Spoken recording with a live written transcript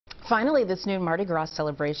Finally, this new Mardi Gras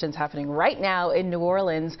celebration is happening right now in New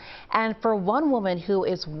Orleans. And for one woman who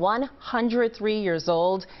is 103 years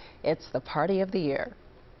old, it's the party of the year.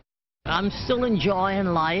 I'm still enjoying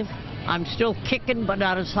life. I'm still kicking, but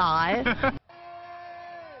not as high.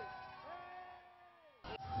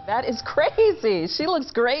 That is crazy. She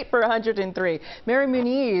looks great for 103. Mary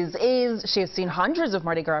Muniz she has seen hundreds of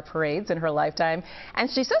Mardi Gras parades in her lifetime, and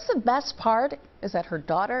she says the best part is that her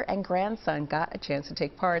daughter and grandson got a chance to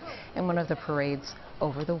take part in one of the parades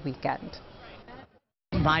over the weekend.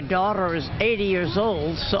 My daughter is 80 years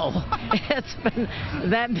old, so it's been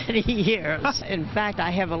that many years. In fact, I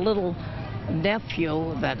have a little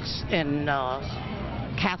nephew that's in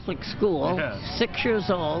Catholic school, 6 years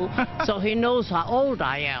old, so he knows how old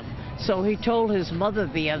I am. So he told his mother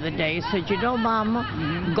the other day, he said, "You know,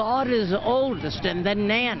 Mama, God is the oldest, and then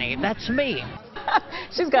Nanny, that's me."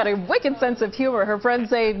 She's got a wicked sense of humor. Her friends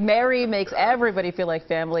say Mary makes everybody feel like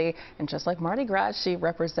family, and just like Mardi Gras, she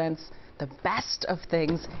represents the best of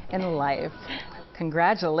things in life.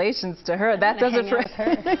 Congratulations to her. That does it for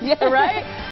her. Yeah, right?